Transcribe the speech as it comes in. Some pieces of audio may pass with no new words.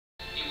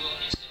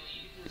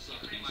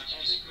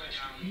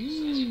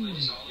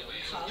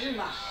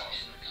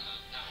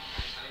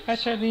Hi,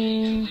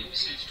 Charlene.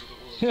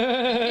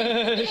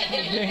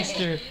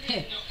 Gangster.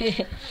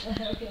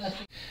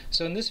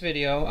 So in this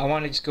video, I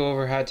want to just go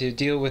over how to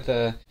deal with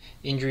a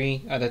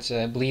injury that's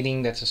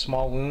bleeding, that's a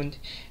small wound,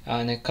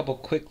 and a couple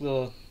quick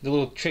little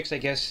tricks, I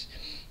guess,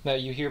 that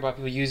you hear about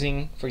people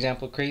using. For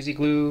example, crazy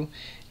glue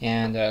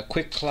and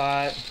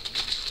Quicklot,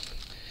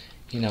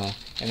 and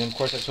then of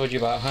course I told you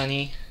about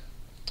honey.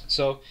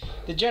 So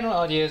the general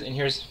idea is, and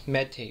here's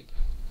med tape.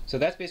 So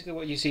that's basically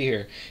what you see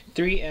here: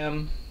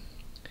 3M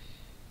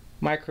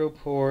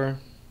micropore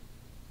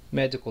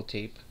medical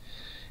tape,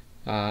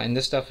 and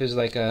this stuff is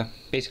like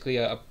basically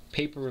a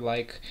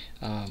paper-like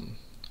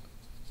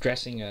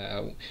dressing,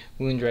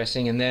 wound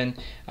dressing. And then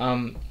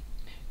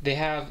they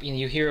have,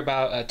 you hear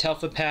about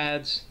Telfa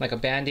pads, like a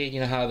band-aid. You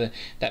know how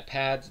that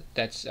pad,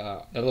 that's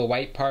the little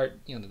white part,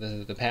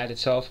 the pad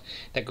itself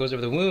that goes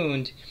over the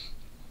wound,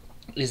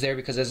 is there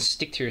because it doesn't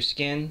stick to your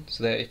skin,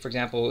 so that if, for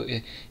example,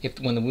 if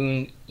when the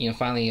wound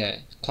finally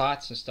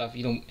clots and stuff,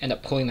 you don't end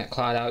up pulling that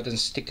clot out. It doesn't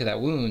stick to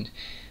that wound.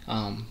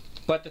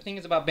 But the thing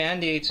is about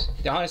band-aids,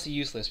 they're honestly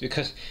useless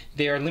because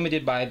they are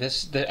limited by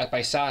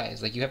by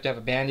size. Like, you have to have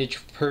a bandage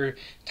per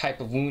type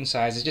of wound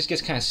size. It just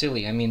gets kind of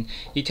silly. I mean,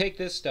 you take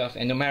this stuff,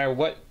 and no matter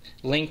what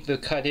length the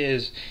cut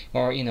is,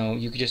 or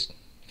you could just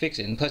fix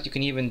it. And plus, you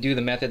can even do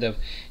the method of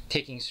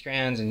taking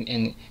strands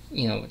and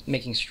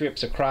making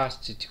strips across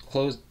to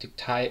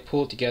tie it,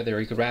 pull it together, or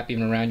you could wrap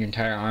even around your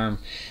entire arm.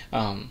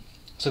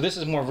 So this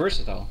is more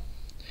versatile.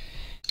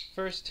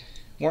 First,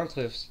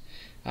 Wharncliffes.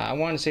 I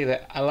want to say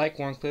that I like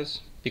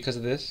Wharncliffes because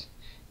of this.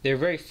 They're a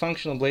very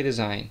functional blade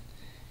design.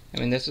 I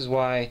mean, this is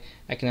why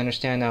I can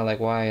understand now, like,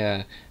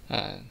 why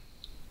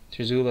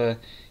Terzula,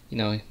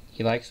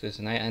 he likes this,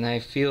 and I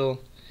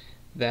feel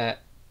that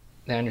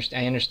I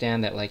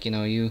understand that, like,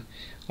 a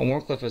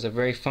Wharncliffe is a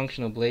very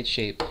functional blade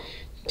shape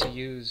to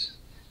use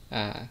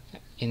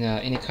in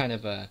any kind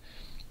of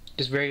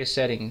just various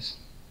settings.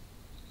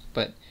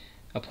 But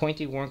a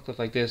pointy Wharncliffe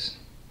like this,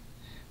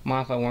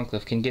 modified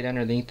Wharncliffe, can get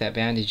underneath that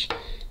bandage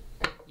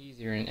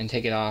easier and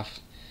take it off.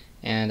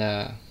 And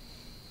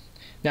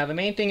now the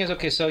main thing is,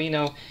 okay, so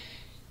you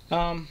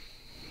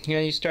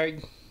start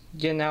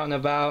getting out and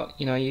about,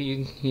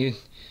 you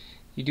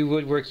do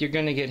woodwork, you're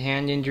gonna get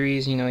hand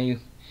injuries.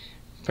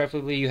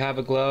 Preferably you have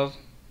a glove,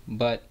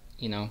 but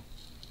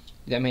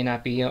that may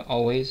not be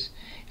always.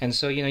 And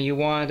so you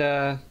want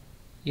to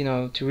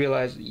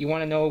realize, you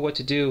want to know what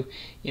to do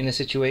in the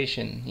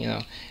situation.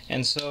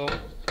 And so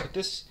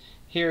this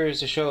here is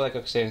to show, like,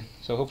 okay,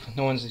 so hope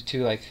no one's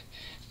too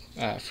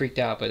freaked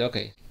out, but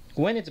okay,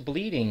 when it's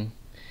bleeding,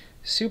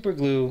 super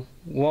glue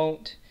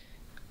won't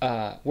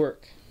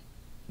work.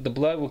 The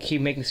blood will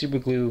keep making super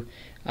glue.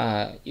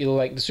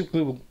 The super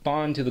glue will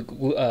bond to the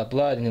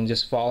blood and it'll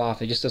just fall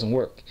off. It just doesn't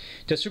work.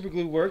 Does super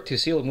glue work to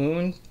seal a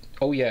wound?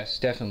 Oh yes,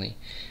 definitely.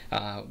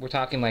 We're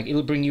talking like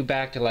it'll bring you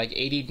back to like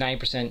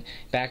 89%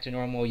 back to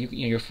normal.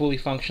 You're fully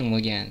functional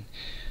again.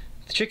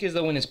 The trick is,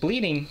 though, when it's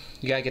bleeding,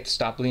 you gotta get to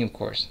stop bleeding, of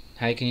course.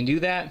 How can you do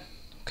that?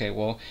 Okay,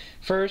 well,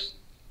 first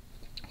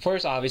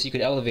obviously you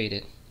could elevate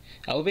it.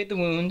 Elevate the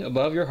wound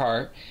above your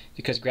heart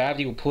because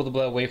gravity will pull the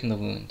blood away from the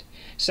wound.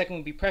 Second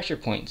would be pressure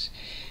points.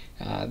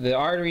 The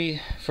artery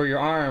for your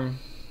arm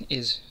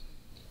is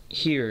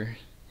here,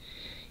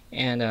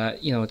 and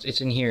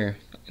it's in here,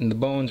 and the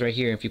bone's right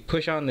here. If you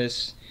push on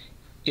this,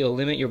 it'll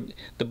limit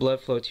the blood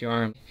flow to your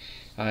arm.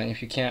 And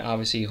if you can't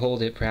obviously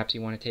hold it, perhaps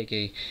you want to take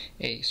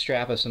a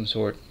strap of some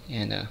sort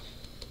and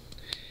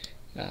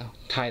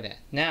tie that.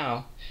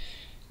 Now,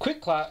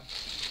 Quicklot,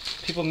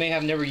 people may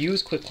have never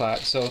used Quicklot,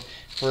 so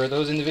for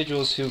those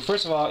individuals who,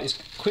 first of all,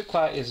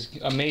 Quicklot is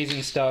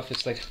amazing stuff.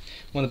 It's like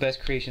one of the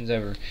best creations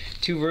ever.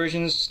 2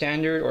 versions,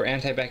 standard or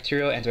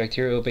antibacterial.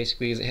 Antibacterial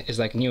basically is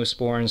like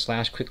Neosporin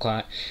 /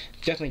 Quicklot.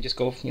 Definitely just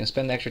go,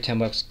 spend the extra 10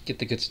 bucks, get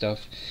the good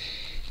stuff.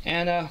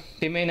 And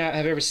they may not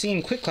have ever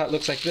seen Quicklot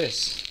looks like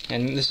this.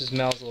 And this is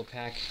Mel's little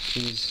pack.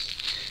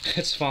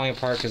 It's falling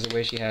apart because of the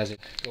way she has it.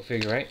 Go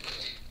figure, right?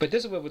 But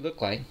this is what it would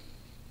look like.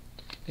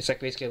 It's like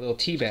basically a little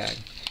tea bag.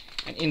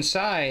 And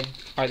inside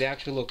are the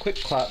actual little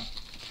Quicklot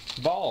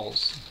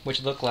balls,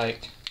 which look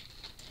like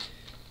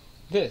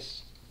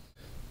this.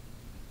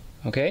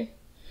 Okay?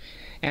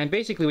 And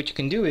basically what you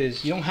can do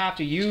is, you don't have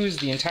to use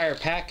the entire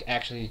pack,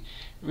 actually,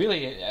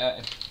 really,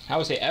 I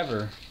would say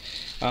ever.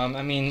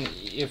 I mean,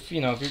 if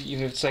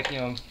it's like,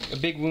 a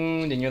big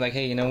wound and you're like,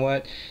 hey, you know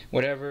what,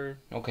 whatever,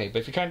 okay. But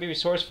if you're trying to be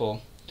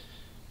resourceful,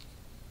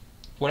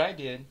 what I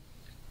did,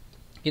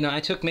 I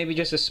took maybe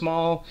just a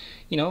small,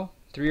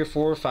 3 or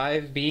 4 or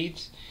 5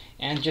 beads,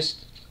 and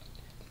just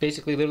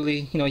basically,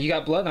 literally, you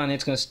got blood on it,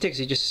 it's gonna stick,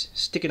 so you just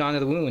stick it onto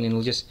the wound and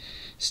it'll just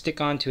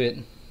stick onto it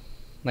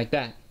like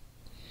that.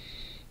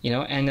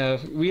 And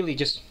really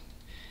just,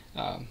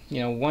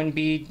 1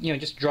 bead,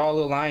 just draw a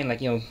little line,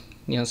 like,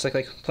 it's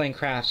like playing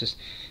crafts. Just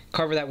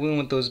cover that wound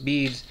with those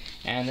beads,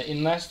 and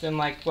in less than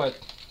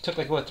took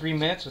 3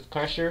 minutes with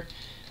pressure,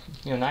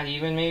 not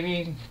even,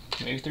 maybe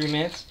 3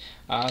 minutes,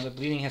 the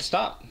bleeding has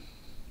stopped.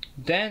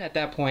 Then at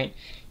that point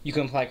you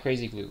can apply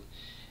crazy glue.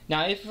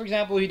 Now, if for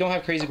example you don't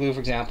have crazy glue,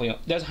 for example,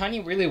 does honey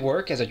really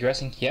work as a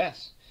dressing?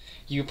 Yes.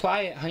 You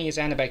apply it, honey is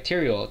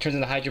antibacterial. It turns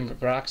into hydrogen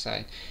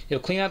peroxide.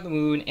 It'll clean out the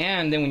wound,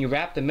 and then when you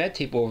wrap the med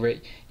tape over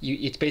it,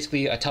 it's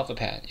basically a telfa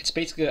pad. It's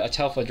basically a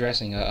telfa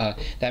dressing,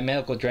 that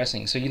medical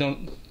dressing. So you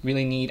don't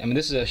really need, I mean,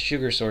 this is a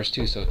sugar source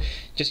too, so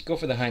just go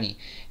for the honey.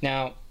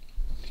 Now,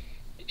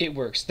 it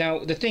works. Now,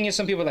 the thing is,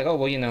 some people are like, oh,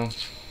 well,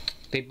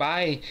 they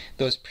buy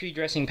those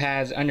pre-dressing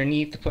pads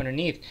underneath to put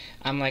underneath.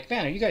 I'm like,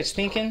 man, are you guys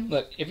thinking?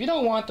 Look, if you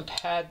don't want the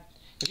pad,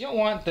 if you don't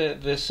want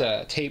this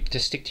tape to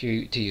stick to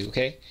you,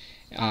 okay?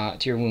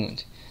 To your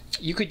wound,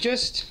 you could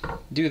just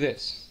do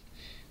this.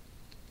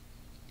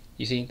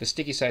 You see, the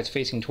sticky side's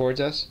facing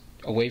towards us,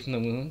 away from the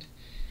wound,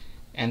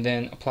 and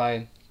then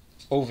apply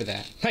over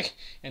that,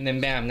 and then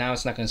bam, now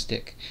it's not going to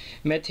stick.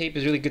 Med tape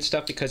is really good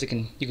stuff because you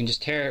can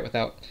just tear it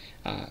without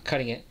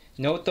cutting it.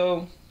 Note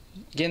though,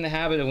 get in the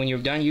habit of when you're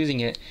done using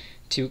it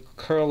to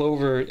curl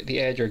over the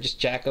edge or just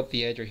jack up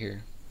the edge right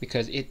here,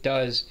 because it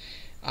does.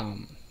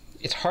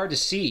 It's hard to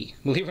see,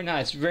 believe it or not.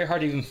 It's very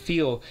hard to even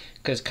feel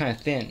because it's kind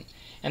of thin.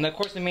 And of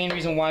course, the main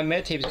reason why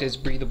med tape is because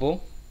it's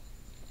breathable.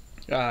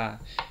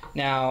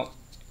 Now,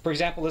 for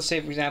example, let's say,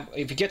 for example,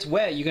 if it gets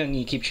wet, you're going to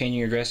need to keep changing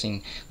your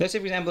dressing. Let's say,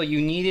 for example, you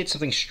needed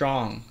something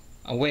strong,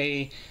 a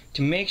way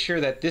to make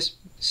sure that this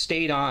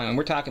stayed on, and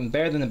we're talking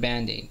better than a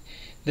Band-Aid.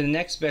 The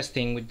next best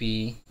thing would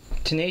be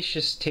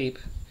tenacious tape,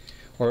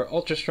 or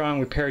ultra strong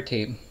repair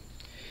tape,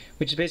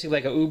 which is basically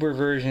like a Uber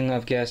version,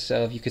 of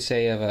you could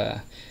say, of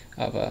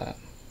a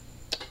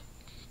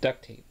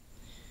duct tape.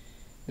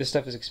 This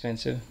stuff is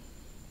expensive,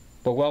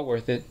 but well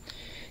worth it.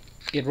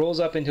 It rolls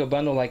up into a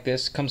bundle like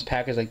this, comes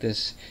packaged like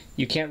this.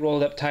 You can't roll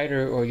it up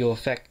tighter or you'll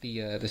affect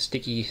the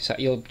sticky side,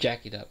 you'll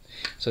jack it up.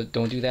 So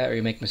don't do that or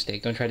you make a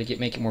mistake. Don't try to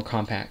make it more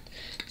compact.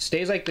 It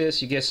stays like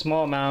this, you get a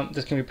small amount.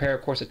 This can repair,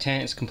 of course, a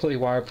tent. It's completely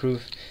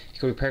waterproof. You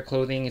can repair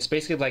clothing. It's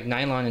basically like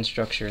nylon in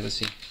structure. Let's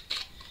see.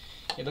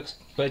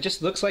 But it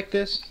just looks like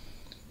this.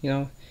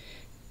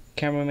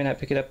 Camera may not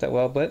pick it up that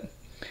well, but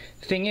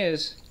the thing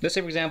is, let's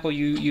say for example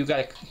you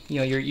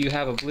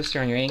have a blister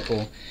on your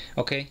ankle,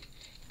 okay?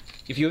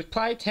 If you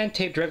apply tent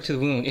tape directly to the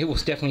wound, it will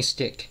definitely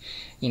stick.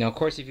 Of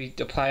course, if you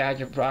apply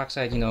hydrogen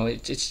peroxide,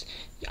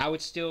 I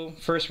would still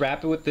first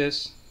wrap it with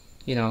this,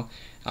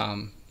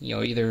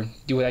 either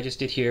do what I just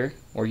did here,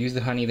 or use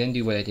the honey, then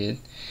do what I did.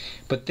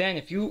 But then,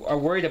 if you are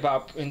worried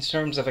about, in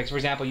terms of, like, for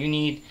example, you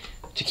need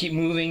to keep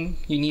moving,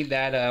 you need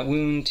that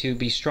wound to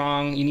be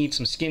strong, you need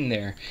some skin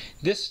there.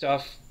 This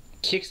stuff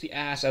kicks the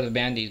ass out of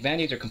Band-Aids.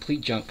 Band-Aids are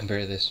complete junk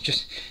compared to this.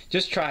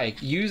 Just try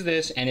it. Use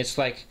this, and it's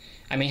like,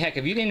 I mean, heck,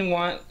 if you didn't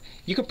want,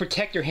 you could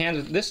protect your hands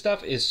with this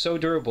stuff. Is so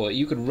durable.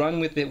 You could run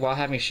with it while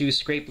having shoes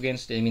scrape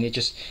against it. I mean, it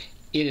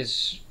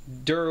is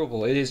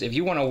durable. It is, if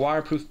you want a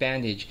waterproof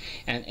bandage,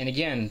 and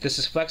again, this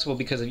is flexible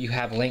because you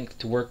have length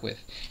to work with.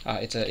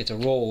 It's a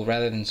roll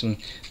rather than some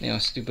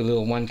stupid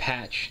little one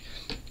patch.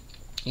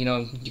 You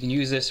can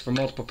use this for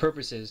multiple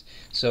purposes.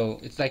 So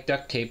it's like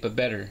duct tape but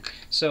better.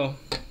 So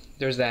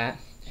there's that.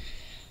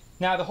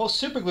 Now the whole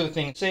super glue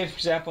thing, say for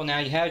example now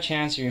you had a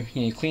chance,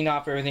 you cleaned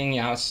off everything,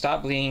 it's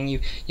stopped bleeding,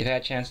 you've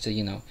had a chance to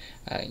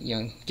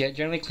get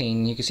generally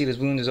clean. You can see this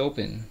wound is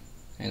open.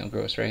 I know,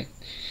 gross, right?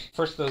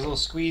 First, those little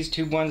squeeze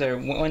tube ones that are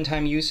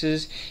one-time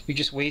uses, you're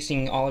just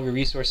wasting all of your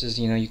resources.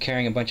 You're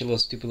carrying a bunch of little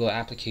stupid little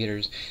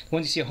applicators. The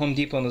ones you see at Home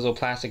Depot in those little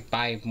plastic,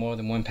 buy more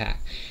than one pack.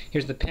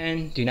 Here's the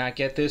pen. Do not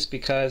get this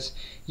because,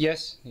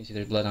 yes, you see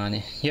there's blood on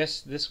it. Yes,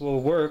 this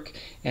will work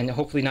and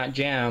hopefully not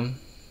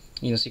jam.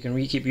 So you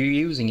can keep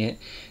reusing it.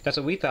 That's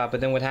what we thought. But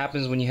then what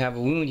happens when you have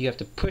a wound? You have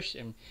to push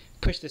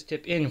this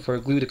tip in for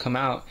glue to come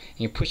out,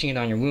 and you're pushing it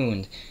on your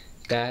wound.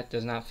 That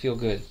does not feel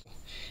good.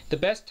 The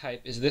best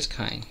type is this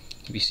kind.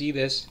 If you see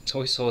this, it's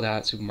always sold out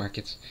at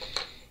supermarkets.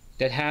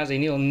 That has a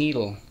little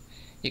needle.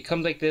 It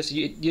comes like this.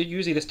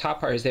 Usually this top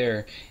part is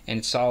there, and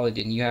it's solid,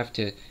 and you have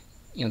to,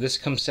 this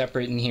comes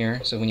separate in here.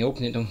 So when you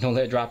open it, don't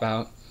let it drop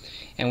out.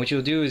 And what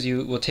you'll do is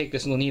you will take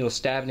this little needle,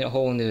 stab a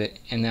hole into it,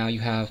 and now you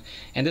have,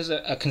 and this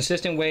is a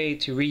consistent way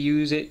to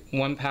reuse it,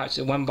 one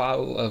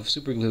bottle of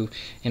super glue,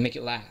 and make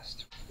it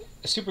last.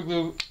 Super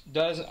glue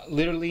does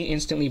literally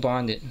instantly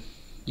bond it.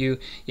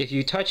 If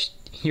you touch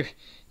your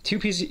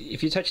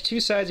if you touch two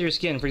sides of your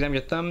skin, for example,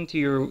 your thumb to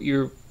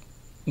your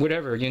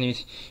whatever, your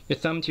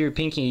thumb to your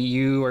pinky,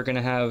 you are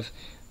gonna have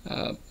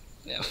a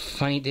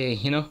funny day,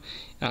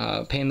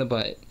 pain in the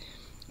butt.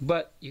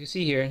 But you can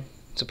see here,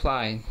 it's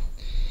applied.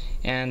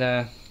 And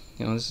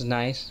this is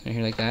nice right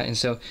here like that, and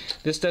so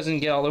this doesn't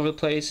get all over the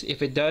place.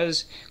 If it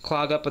does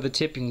clog up at the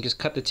tip, you can just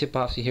cut the tip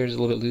off. See, here's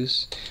a little bit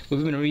loose.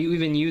 We've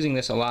been using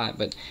this a lot,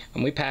 but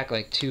we pack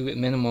like 2 at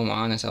minimum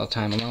on this all the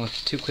time, along with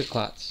 2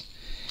 Quickklots.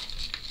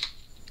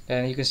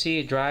 And you can see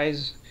it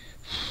dries.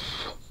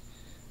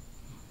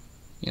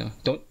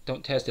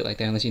 Don't test it like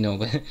that unless you know.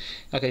 But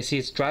okay, see,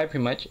 it's dry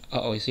pretty much.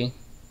 You see?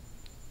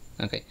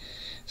 Okay,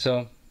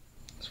 so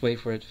let's wait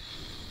for it.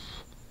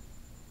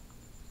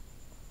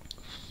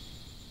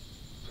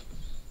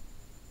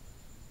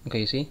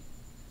 Okay, you see?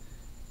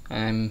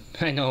 I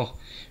know,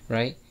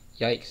 right?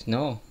 Yikes,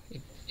 no,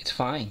 it's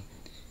fine.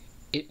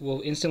 it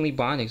will instantly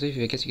bond.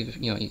 Especially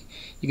if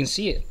you can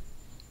see it.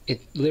 It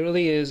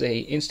literally is a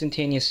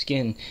instantaneous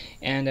skin,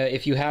 and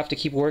if you have to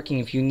keep working,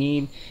 if you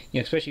need,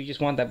 especially if you just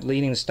want that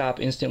bleeding to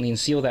stop instantly and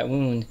seal that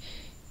wound,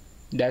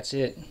 that's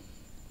it.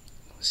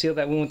 Seal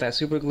that wound with that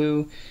super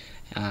glue,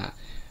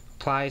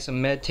 apply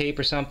some med tape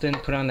or something,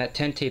 put on that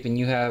tent tape, and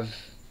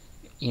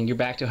you're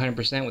back to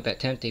 100% with that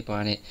tent tape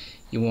on it.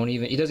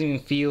 It doesn't even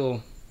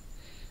feel.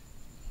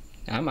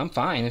 I'm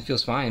fine. It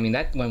feels fine. I mean,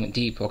 that one went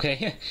deep.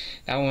 Okay,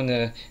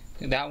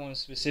 that one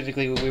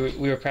specifically,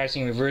 we were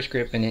practicing reverse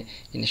grip, and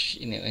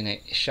it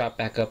shot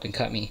back up and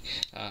cut me.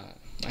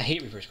 I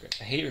hate reverse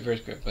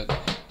grip. But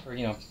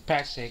for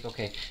practice sake,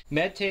 okay.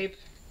 Med tape,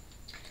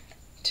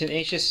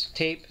 tenacious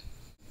tape,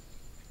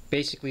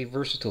 basically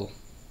versatile.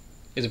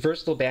 It's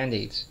versatile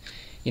band-aids.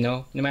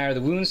 No matter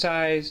the wound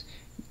size,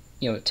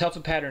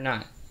 tough pad or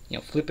not.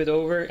 Flip it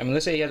over. I mean,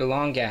 let's say you had a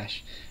long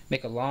gash,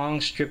 make a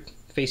long strip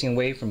facing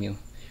away from you,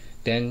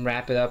 then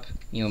wrap it up.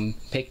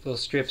 Take little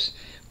strips.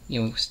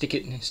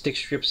 Stick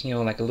strips,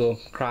 like a little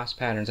cross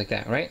patterns like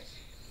that, right?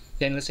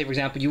 Then let's say, for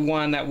example, you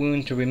want that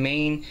wound to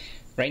remain.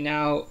 Right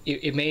now,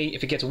 it may,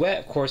 if it gets wet,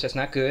 of course, that's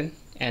not good.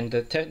 And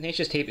the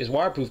tenacious tape is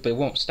waterproof, but it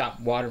won't stop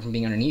water from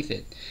being underneath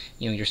it.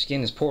 Your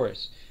skin is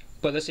porous.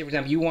 But let's say, for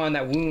example, you want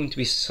that wound to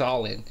be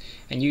solid,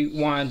 and you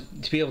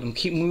want to be able to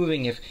keep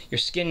moving if your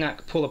skin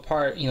not pull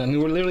apart. I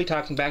mean, we're literally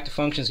talking back to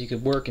function so you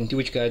could work and do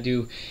what you gotta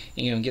do,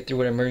 and get through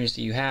whatever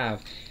emergency you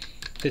have.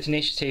 The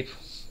tenacious tape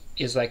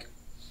is like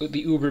the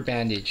uber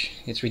bandage.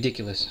 It's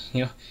ridiculous,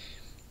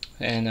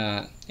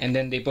 and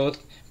then they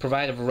both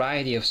provide a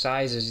variety of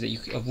sizes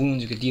of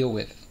wounds you could deal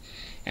with,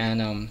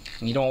 and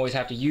you don't always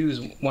have to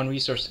use one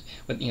resource,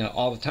 but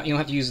all the time. You don't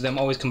have to use them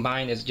always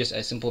combined as just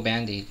a simple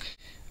band-aid.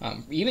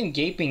 Even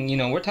gaping,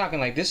 we're talking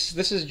like this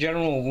is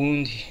general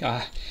wound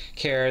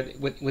care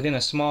within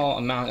a small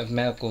amount of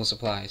medical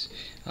supplies.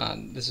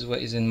 This is what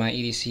is in my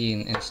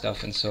EDC and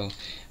stuff, and so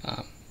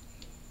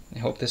I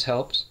hope this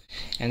helps.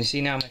 And you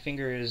see now my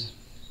finger is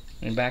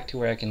back to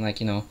where I can, I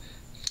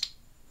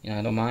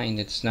don't mind.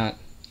 It's not,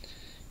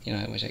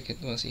 I wish I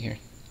could. Let's see here.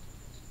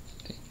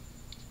 Okay.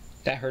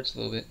 That hurts a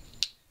little bit.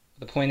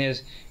 The point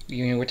is,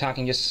 we're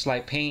talking just a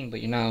slight pain,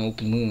 but you're not an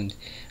open wound.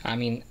 I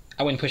mean,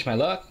 I wouldn't push my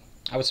luck.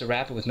 I would still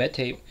wrap it with med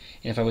tape,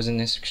 and if I was in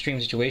this extreme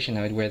situation,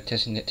 I would wear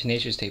the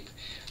tenacious tape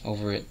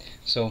over it.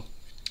 So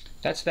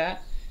that's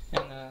that,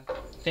 and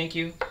thank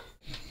you.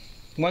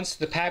 Once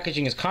the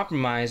packaging is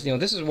compromised,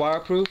 this is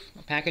waterproof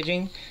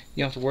packaging.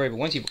 You don't have to worry. But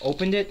once you've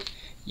opened it,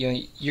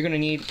 you're gonna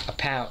need a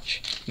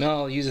pouch.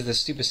 Mel uses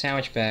this stupid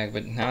sandwich bag,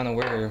 but I don't know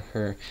where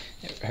her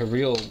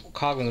real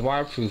Coghlan's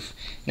waterproof.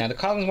 Now the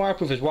Coghlan's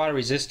waterproof is water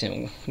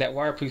resistant. That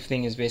waterproof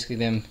thing is basically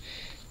them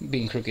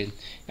being crooked.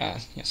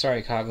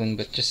 Sorry, Coghlan,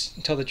 but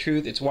just tell the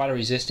truth. It's water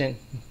resistant.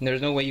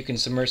 There's no way you can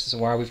submerge this in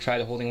water. We've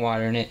tried holding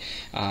water in it.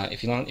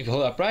 If you hold it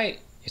upright,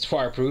 it's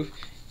waterproof.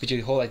 But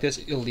you hold like this,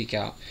 it'll leak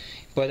out.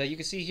 But you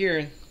can see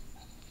here,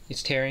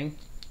 it's tearing.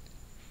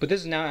 But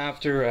this is now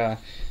after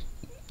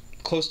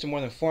close to more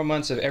than 4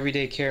 months of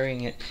everyday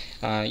carrying it,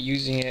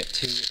 using it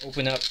to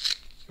open up.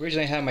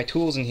 Originally I had my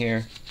tools in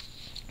here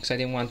because I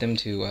didn't want them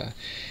to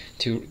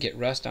get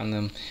rust on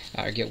them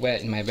or get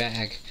wet in my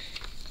bag.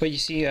 But you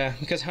see,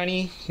 because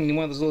honey in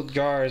one of those little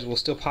jars will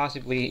still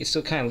possibly, it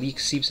still kind of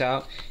leaks, seeps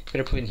out.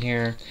 Better put in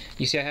here.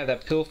 You see I have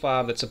that pill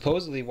fob that's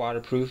supposedly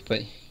waterproof,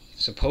 but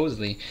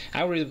supposedly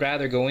I would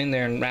rather go in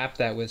there and wrap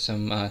that with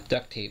some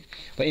duct tape.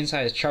 But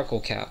inside is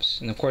charcoal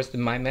caps, and of course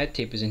my med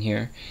tape is in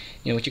here.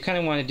 What you kind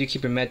of want to do,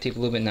 keep your med tape a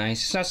little bit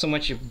nice. It's not so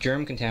much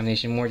germ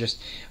contamination, more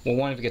just, well,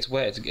 one, if it gets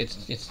wet,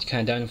 it's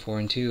kind of done for,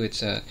 and two, it's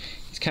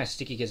kind of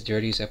sticky, gets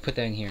dirty, so I put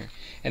that in here.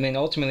 And then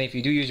ultimately, if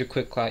you do use your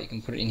Quicklot, you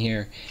can put it in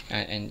here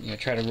and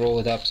try to roll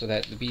it up so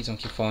that the beads don't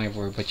keep falling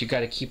everywhere. But you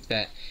got to keep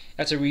that.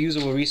 That's a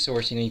reusable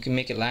resource. You can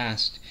make it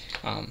last.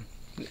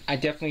 I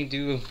definitely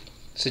do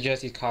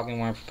suggest these Coghlan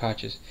waterproof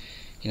pouches.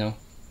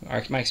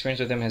 My experience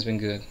with them has been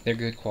good. They're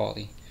good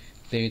quality.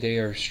 They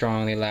are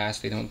strong. They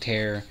last. They don't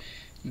tear.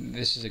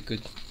 This is a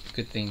good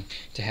thing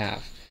to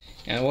have.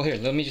 And well, here,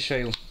 let me just show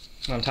you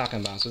what I'm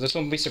talking about. So this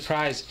won't be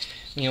surprised,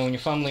 when you're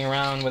fumbling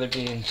around, whether it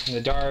be in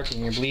the dark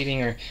and you're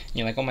bleeding, or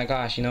you're like, oh my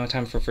gosh,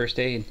 time for first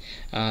aid.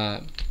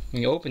 When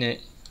you open it,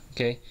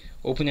 okay,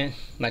 open it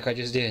like I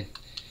just did,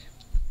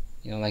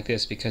 like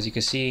this, because you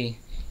can see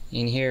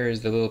in here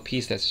is the little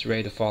piece that's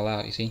ready to fall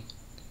out. You see,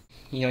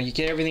 you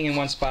get everything in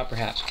one spot,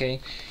 perhaps.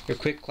 Okay, your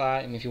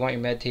Quicklot, and if you want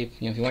your med tape,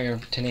 if you want your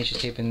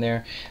tenacious tape in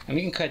there,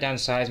 you can cut down the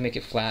size, make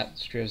it flat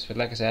strips. But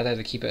like I said, I'd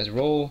like to keep it as a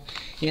roll.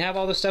 You have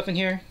all this stuff in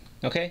here,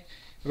 okay,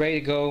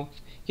 ready to go.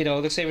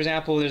 Let's say, for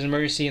example, there's an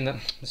emergency and the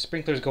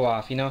sprinklers go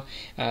off,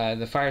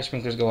 the fire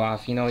sprinklers go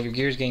off, your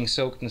gear's getting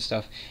soaked and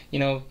stuff,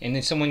 and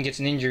then someone gets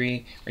an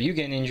injury, or you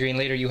get an injury, and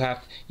later you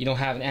don't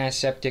have an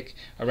antiseptic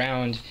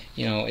around,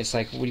 it's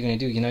like, what are you going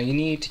to do? You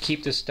need to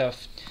keep this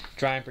stuff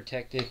dry and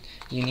protected.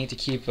 You need to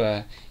keep,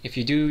 if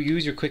you do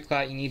use your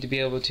Quicklot, you need to be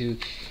able to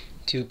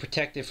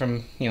protect it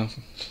from,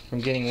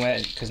 from getting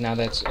wet, because now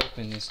that's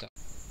open and stuff.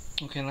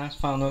 Okay, last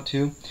final note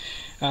too.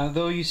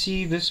 Though you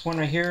see this one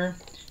right here,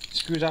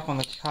 screws off on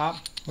the top,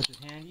 which is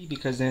handy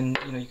because then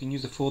you can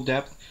use the full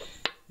depth.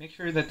 Make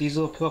sure that these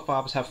little pill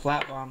fobs have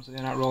flat bottoms so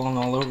they're not rolling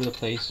all over the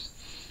place.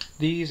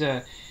 These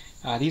are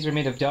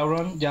made of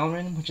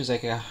Delrin, which is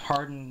like a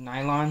hardened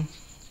nylon.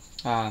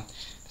 The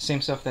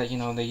same stuff that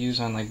they use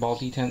on like ball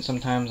detents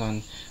sometimes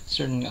on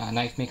certain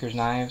knife makers'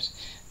 knives,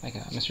 like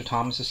Mr.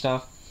 Thomas's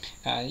stuff.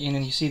 And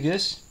then you see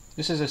this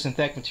is a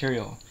synthetic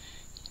material.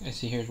 I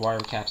see here's wire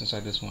caps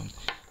inside this one,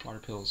 water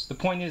pills. The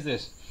point is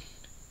this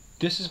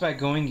is by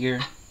Going Gear.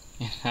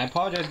 I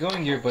apologize,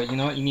 Going Gear, but you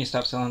know what? You need to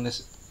stop selling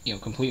this,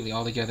 completely,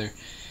 altogether.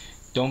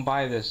 Don't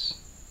buy this.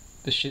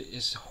 This shit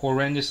is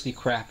horrendously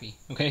crappy.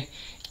 Okay,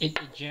 it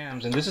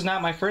jams, and this is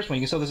not my first one.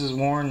 You can tell this is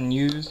worn and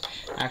used.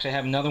 Actually, I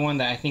have another one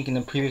that I think in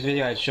the previous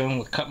video I had shown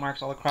with cut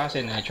marks all across it,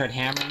 and I tried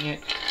hammering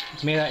it.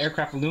 It's made out of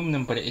aircraft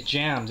aluminum, but it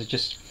jams. It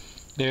just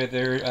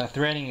their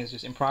threading is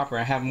just improper.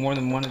 I have more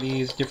than one of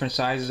these, different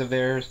sizes of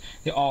theirs.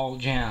 They all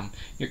jam.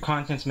 Your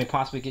contents may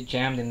possibly get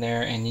jammed in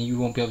there, and you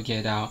won't be able to get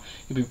it out.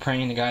 You'll be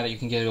praying to God that you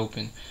can get it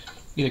open.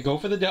 Either go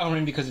for the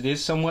Delrin because it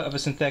is somewhat of a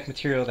synthetic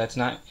material that's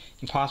not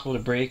impossible to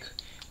break,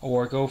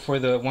 or go for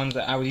the ones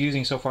that I was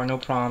using so far, no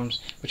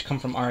problems, which come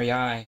from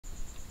REI.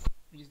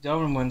 These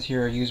Delrin ones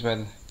here are used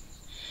by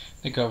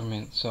the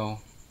government, so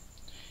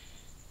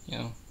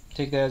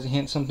take that as a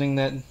hint, something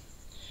that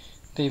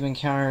they've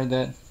encountered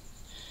that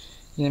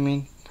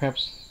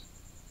perhaps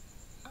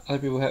other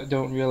people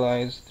don't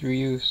realize through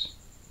use.